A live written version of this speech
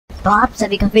तो आप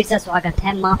सभी का फिर से स्वागत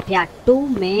है माफिया 2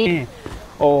 में।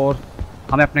 और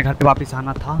हमें अपने घर पे वापस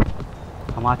आना था।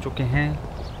 हम आ चुके हैं।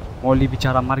 मौली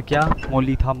बेचारा मर गया।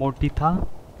 मौली था, मोटी था।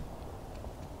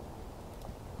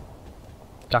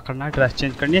 क्या करना है? ड्रेस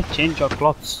चेंज करनी है। चेंज और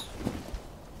क्लॉथ्स,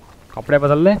 कपड़े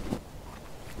बदल ले।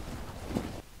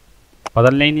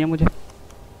 बदलने ही नहीं है मुझे।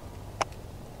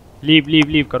 लीव लीव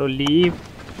लीव करो, लीव।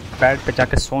 बेड पे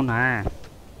जाके सोना है।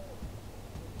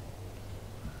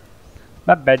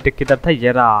 मैं बेड किधर था?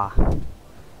 ये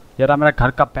रहा मेरा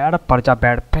घर का बेड। पड़ जा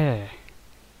बेड पे।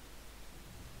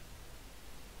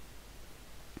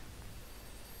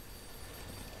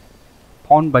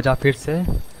 फोन बजा फिर से।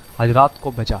 आज रात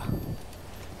को बजा।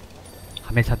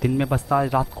 हमेशा दिन में बजता,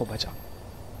 आज रात को बजा।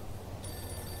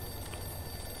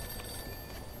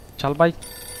 चल भाई,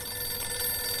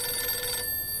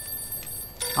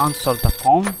 answer the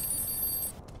phone.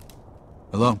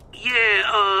 Hello?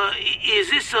 Yeah, is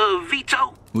this Vito?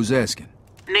 Who's asking?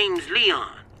 Name's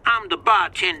Leon. I'm the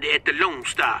bartender at the Lone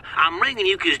Star. I'm ringing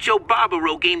you because Joe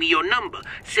Barbaro gave me your number.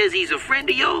 Says he's a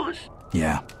friend of yours.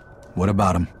 Yeah. What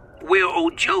about him? Well,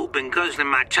 old Joe been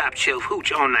guzzling my top shelf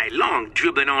hooch all night long,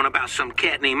 dribbling on about some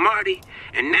cat named Marty,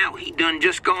 and now he done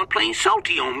just gone plain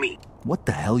salty on me. What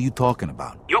the hell you talking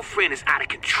about? Your friend is out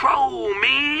of control,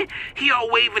 man. He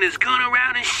all waving his gun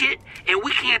around and shit, and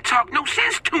we can't talk no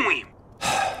sense to him.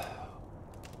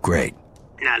 Great.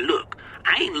 Now look,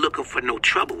 I ain't looking for no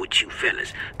trouble with you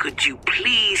fellas. Could you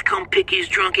please come pick his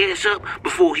drunk ass up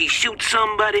before he shoots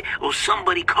somebody or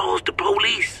somebody calls the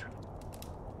police?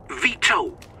 Vito,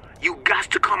 you got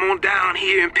to come on down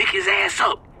here and pick his ass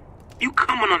up. You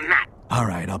coming or not? All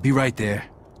right, I'll be right there.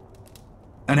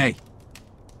 And hey,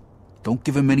 don't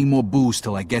give him any more booze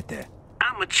till I get there.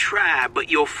 I'ma try,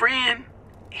 but your friend,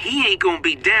 he ain't gonna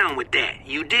be down with that.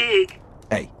 You dig?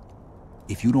 Hey,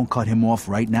 if you don't cut him off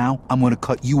right now, I'm gonna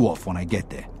cut you off when I get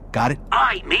there. Got it?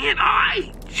 Alright, man,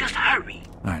 alright. Just hurry.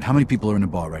 All right, how many people are in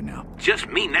the bar right now? Just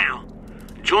me now.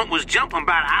 Joint was jumping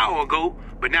about an hour ago,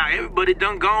 but now everybody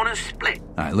done gone and split.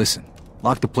 All right, listen.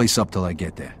 Lock the place up till I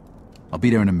get there. I'll be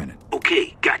there in a minute. Okay,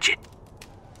 gotcha.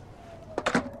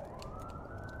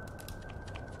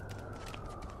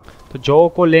 तो जो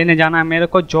को लेने जाना है मेरे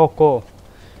को।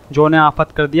 जो ने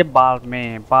आफत कर दिए बार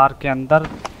में। बार के अंदर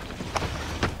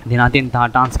दिनादिन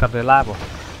डांस कर रहा है वो।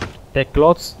 टेक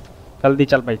क्लोथ्स, जल्दी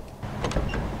चल भाई।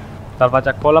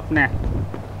 दरवाजा खोल अपने।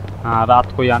 हाँ,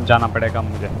 रात को यहाँ जाना पड़ेगा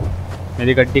मुझे।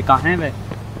 मेरी गड्डी कहाँ है? वे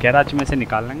गैराज में से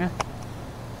निकाल लेंगे।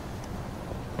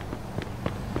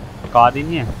 कार ही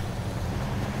नहीं है।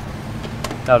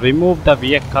 Remove the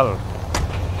vehicle.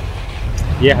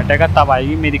 ये हटेगा तब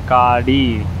आएगी मेरी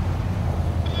गाड़ी।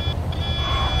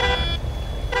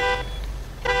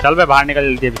 चल भाई, बाहर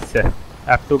निकल जल्दी इससे।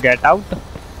 Have to get out.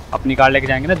 अपनी कार लेके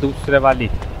जाएंगे ना, दूसरे वाली,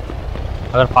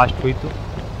 अगर फास्ट हुई तो।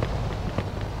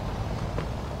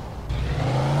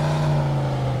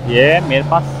 ये मेरे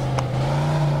पास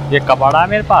ये कबाड़ा है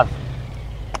मेरे पास।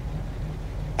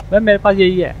 भाई मेरे पास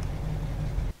यही है।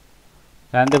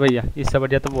 रहने दे भैया, इससे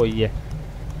बढ़िया तो वही है।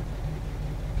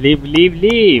 Leave leave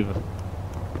leave.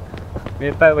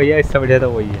 मेरे पास भैया इससे बढ़िया तो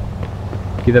वही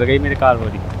है। किधर गई मेरी कार?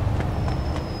 बोली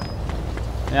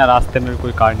यार, रास्ते में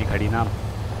कोई कार नहीं खड़ी ना।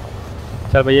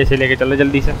 चल भैया, इसे लेके चलो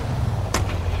जल्दी से।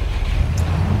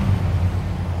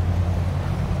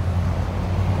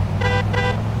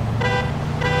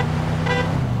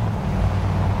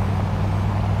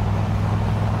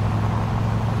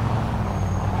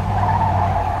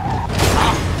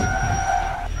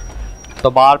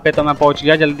 तो बार पे तो मैं पहुंच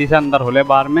गया। जल्दी से अंदर हो ले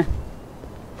बार में।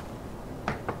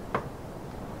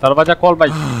 दरवाजा खोल भाई।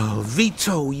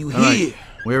 Vito, you here?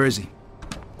 Where is he?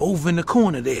 Over in the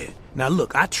corner there. Now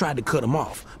look, I tried to cut him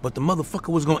off, but the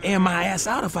motherfucker was gonna air my ass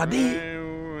out if I did.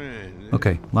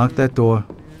 Okay, lock that door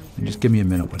and just give me a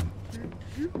minute with him.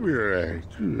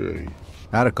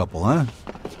 Had a couple, huh?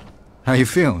 How you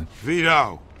feeling?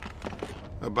 Vito,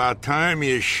 about time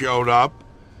you showed up.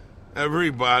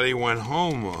 Everybody went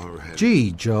home already.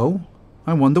 Gee, Joe,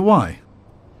 I wonder why.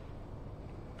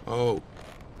 Oh.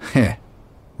 Heh,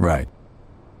 right.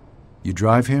 You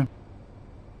drive here?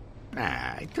 Nah,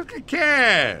 I took a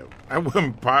cab. I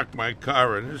wouldn't park my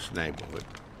car in this neighborhood.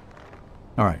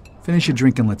 All right, finish your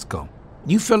drink and let's go.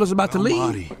 You fellas about to leave?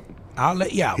 Marty, I'll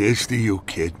let you out. here's to you,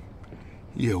 kid.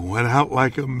 You went out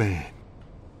like a man.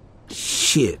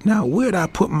 Shit, now where'd I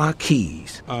put my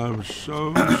keys? I'm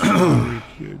so sorry,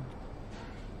 kid.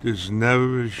 This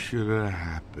never should have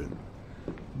happened.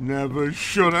 Never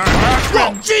should have happened.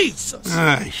 Oh, Jesus!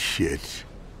 Ah, shit.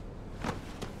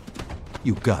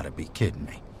 You gotta be kidding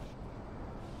me.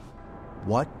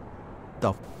 What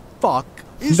the fuck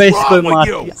is Basically, wrong with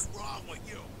you?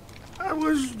 Mafia. I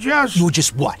was just... You were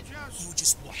just what?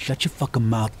 Shut your fucking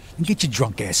mouth and get your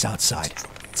drunk ass outside.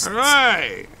 All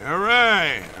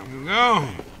right, I'm going.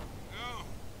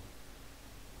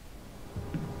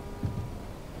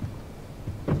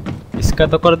 इसका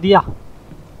तो कर दिया,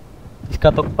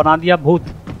 इसका तो बना दिया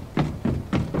भूत।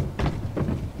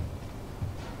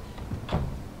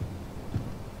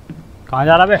 कहाँ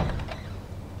जा रहा बे?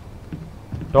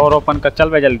 डोर ओपन कर, चल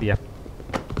बे जल्दी अब,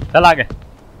 चल आगे।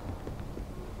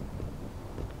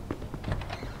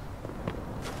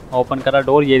 ओपन करा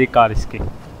डोर, ये कार इसकी।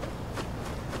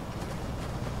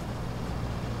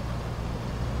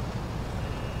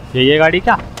 ये गाड़ी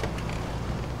क्या?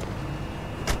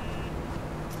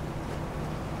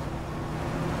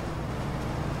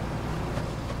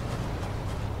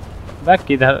 वह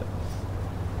किधर?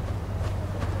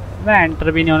 मैं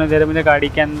एंटर भी नहीं होने दे रहे मुझे गाड़ी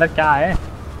के अंदर। क्या है?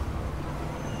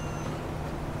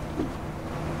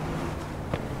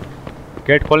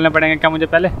 गेट खोलने पड़ेंगे क्या मुझे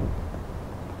पहले?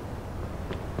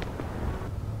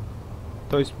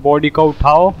 तो इस बॉडी को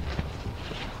उठाओ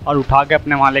और उठा के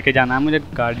अपने वहाँ लेके जाना है मुझे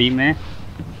गाड़ी में,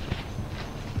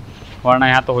 वरना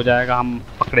यहाँ तो हो जाएगा, हम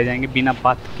पकड़े जाएंगे बिना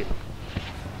बात के।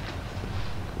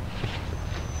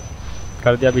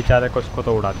 कर दिया बेचारे को, इसको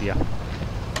तो उड़ा दिया,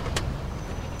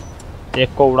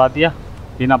 एक को उड़ा दिया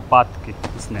बिना बात के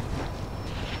इसने।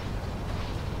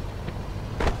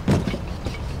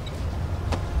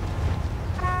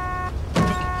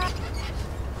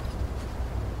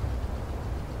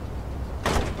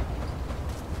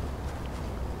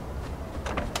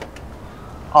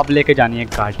 अब लेके जानी है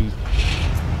गाड़ी।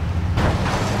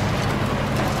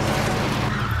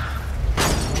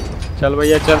 चल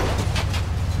भैया चल।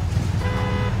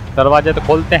 दरवाजे तो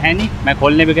खोलते हैं नहीं, मैं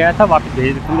खोलने भी गया था, वापस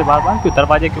भेज देते मुझे बार बार। क्यों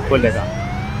दरवाजे क्यों खोलेगा?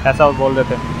 ऐसा वो बोल रहे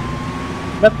थे।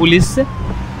 मैं पुलिस से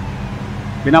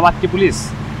बिना बात की पुलिस।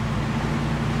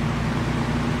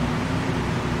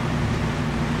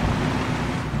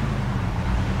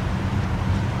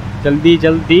 जल्दी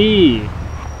जल्दी।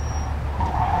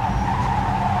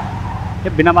 ये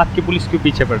बिना बात की पुलिस क्यों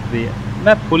पीछे पड़ रही है?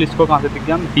 मैं पुलिस को कहाँ से दिख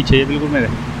गया? पीछे है बिल्कुल मेरे,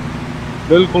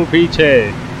 बिल्कुल पीछे।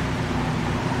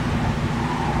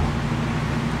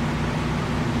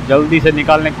 जल्दी से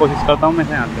निकालने की कोशिश करता हूँ मैं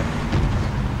से यहाँ से।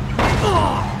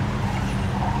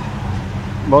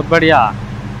 बहुत बढ़िया,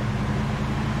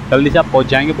 जल्दी से आप पहुँच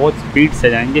जाएंगे, बहुत स्पीड से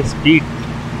जाएंगे। स्पीड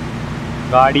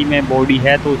गाड़ी में बॉडी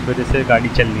है तो उस वजह से गाड़ी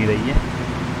चल नहीं रही है।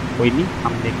 कोई नहीं,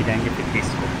 हम लेके जाएंगे फिर पीस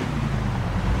को।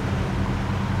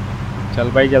 चल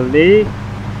भाई जल्दी।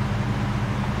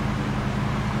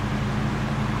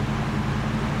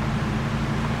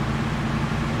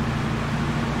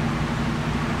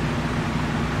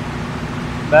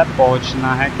 वह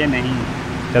पहुंचना है कि नहीं?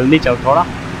 जल्दी चल थोड़ा,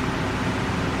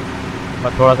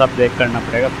 बस थोड़ा सा ब्रेक करना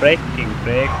पड़ेगा। Breaking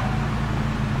break.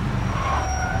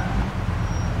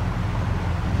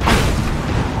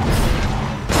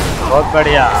 बहुत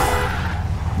बढ़िया।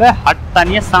 वह हटता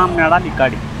नहीं है, सामने अड़ा दी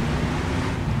गाड़ी।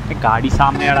 गाड़ी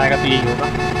सामने अड़ाएगा तो यही होगा।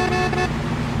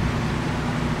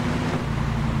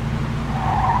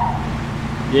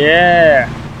 ये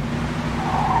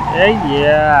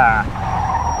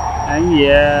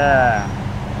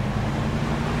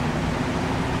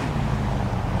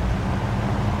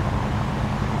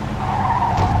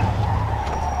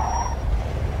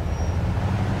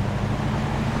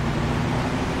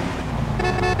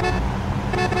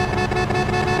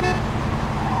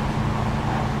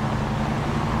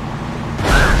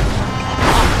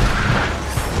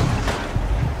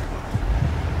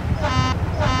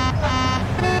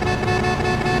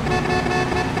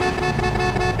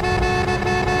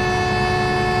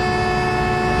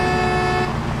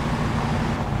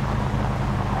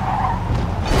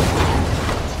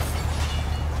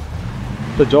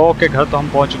तो जो के घर तो हम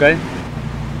पहुंच गए।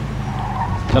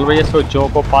 चल भैया इसको जो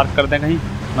को पार्क कर दें कहीं,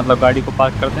 मतलब गाड़ी को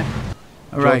पार्क कर दें।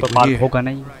 जो तो पार्क होगा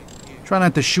नहीं। Try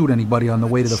not to shoot anybody on the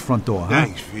way to the front door, huh?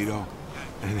 Thanks, Vito.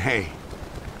 And hey,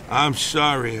 I'm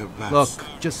sorry about... Look,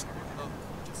 just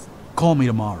call me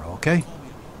tomorrow, okay?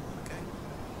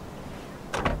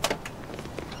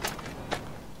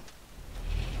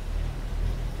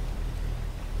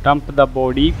 Dump the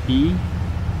body, P.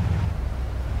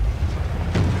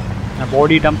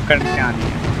 Body dump करके आनी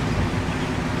है।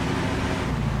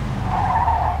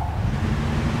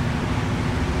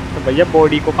 तो भैया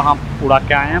body को कहाँ उड़ा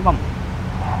के आए हैं हम?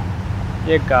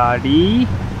 ये गाड़ी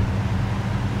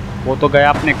वो तो गया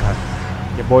अपने घर,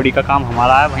 ये बॉडी का काम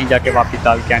हमारा है। वहीं जाके वापस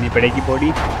डाल के आनी पड़ेगी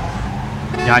बॉडी,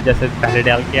 जहाँ जैसे पहले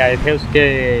डाल के आए थे। उसके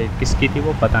किसकी थी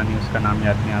वो पता नहीं, उसका नाम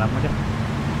याद नहीं आ रहा मुझे,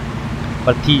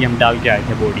 पर थी हम डाल के आए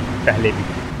थे बॉडी पहले भी।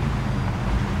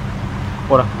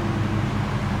 और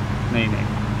नहीं नहीं,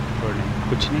 और नहीं,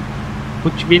 कुछ नहीं,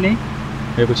 कुछ भी नहीं,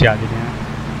 मुझे कुछ याद ही नहीं आया।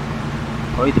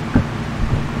 कोई दिक्कत।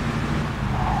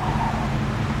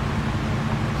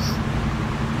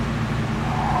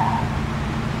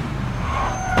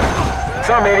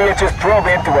 Some idiot just drove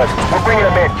into us. We're bringing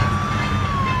him in.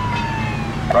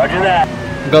 Roger that.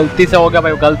 गलती से हो गया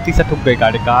भाई, गलती से ठुक गई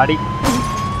गाड़ी। गाड़ी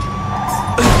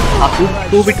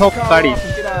तू भी ठोक गाड़ी।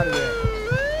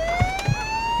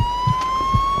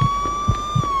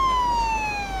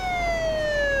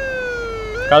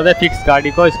 कर दे फिक्स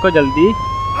गाड़ी को, इसको जल्दी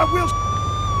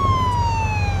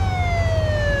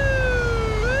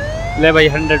ले भाई।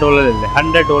 $100 ले ले,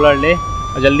 $100 ले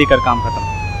और जल्दी कर काम खत्म।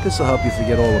 This will help you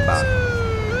forget all about it.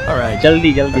 All right.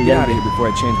 जल्दी जल्दी Get out of जल्दी here before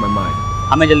I change my mind.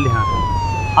 हमें जल्दी। हाँ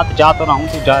हाँ तो जा तो रहा हूँ,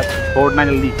 तू जा, छोड़ना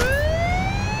जल्दी।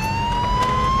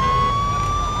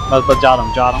 बस बस जा रहा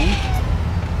हूँ, जा रहा हूँ।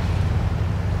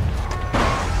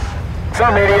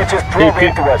 Some idiot just drove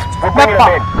into us. We're bringing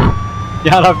him in.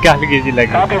 यार अब क्या लगी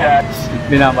लगी, Copy that.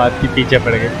 बिना बात की पीछे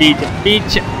पड़ गए। पीछे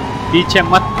पीछे पीछे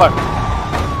मत पड़।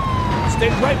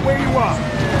 Stay right where you are.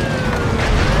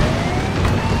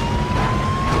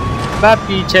 मैं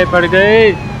पीछे पड़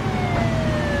गए।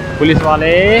 पुलिस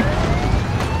वाले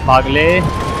भाग ले।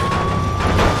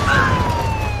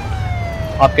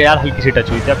 आपके यार हल्की सी टच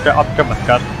हुई थी, अब क्या मत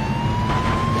कर।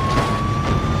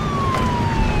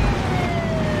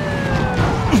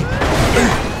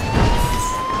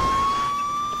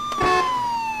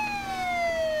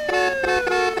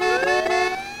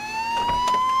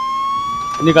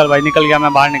 निकल भाई, निकल गया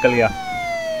मैं, बाहर निकल गया।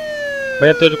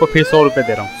 भैया तेरे को फिर $100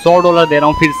 दे रहा हूँ, $100 दे रहा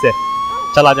हूँ फिर से।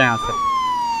 चला जाए यहाँ से।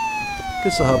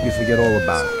 This will help you forget all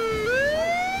about it.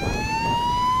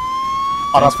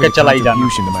 और अब क्या चला ही जाना।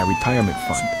 Contribution to my retirement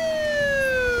fund.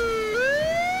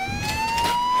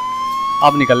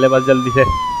 अब निकल ले बस जल्दी से।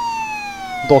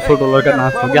 $200 का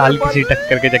नाश हो गया हल्की सी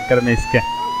टक्कर के चक्कर में इसके।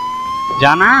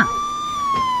 जाना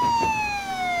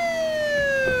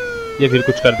ये फिर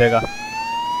कुछ कर देगा।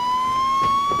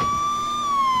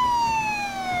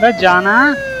 मैं जाना।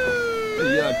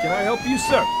 Yeah, can I help you,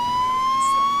 sir?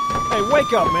 Hey,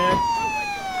 wake up, man.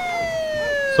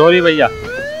 Sorry भैया,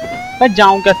 मैं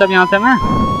जाऊं कैसे अब यहाँ से मैं?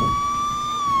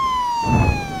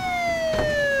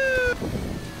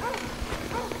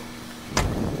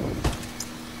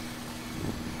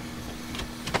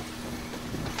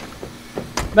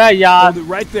 मैं यार Hold it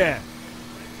right there.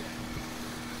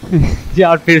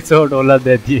 यार फिर $100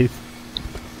 दे दिए।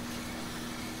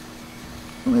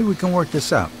 Well, maybe we can work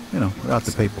this out, you know, without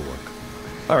the paperwork.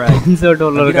 All right.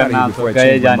 $100 का नाश हो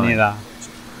गया, जा नहीं रहा।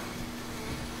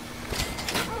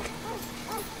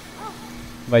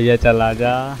 भैया चला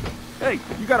जा। Hey,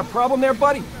 you got a problem there,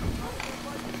 buddy?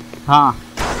 हाँ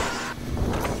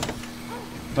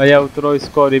भैया उतरो,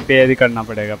 इसको रिपेयर ही करना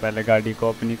पड़ेगा पहले गाड़ी को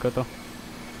अपनी को। तो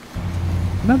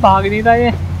मैं भाग नहीं रहा।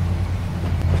 ये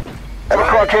Have a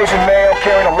Caucasian male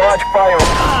carrying a large firearm.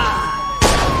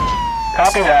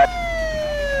 Copy that.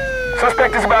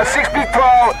 Suspect is about 6 feet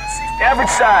tall,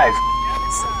 average size.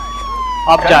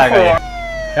 अब जाएगा ये।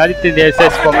 यार इतनी देर से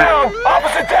इसको मैं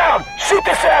Officer down! Shoot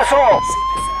this asshole!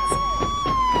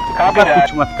 Copy that.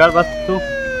 कुछ मत कर, बस तू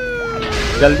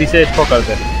जल्दी से इसको कर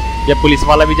दे। ये पुलिस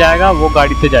वाला भी जाएगा, वो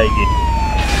गाड़ी से जाएगी।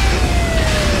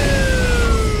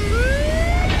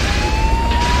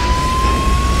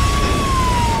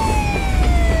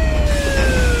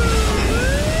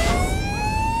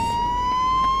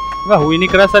 वह हुई नहीं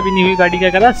क्रश, अभी नहीं हुई गाड़ी का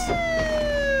क्रश।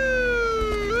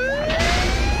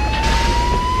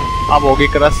 अब होगी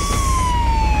क्रश।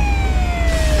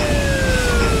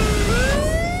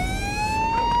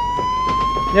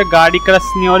 ये गाड़ी क्रश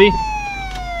नहीं हो रही।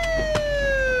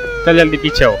 चल जल्दी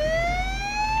पीछे हो।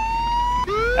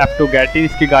 F2 गेट इन,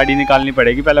 इसकी गाड़ी निकालनी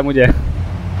पड़ेगी पहले मुझे।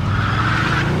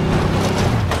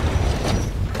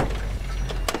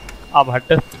 अब हट,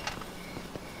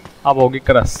 अब होगी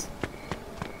क्रश।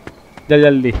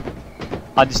 जल्दी।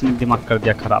 आज इसने दिमाग कर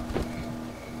दिया खराब।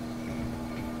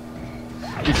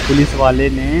 इस पुलिस वाले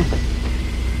ने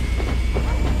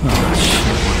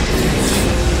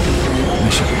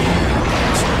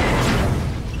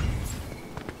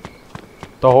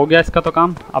तो हो गया इसका तो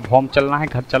काम। अब होम चलना है,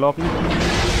 घर चलो अपने।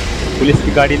 पुलिस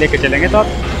की गाड़ी लेके चलेंगे तो अब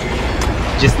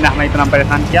जिसने हमें इतना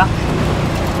परेशान किया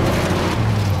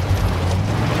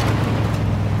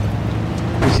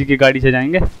उसी की गाड़ी से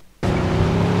जाएंगे।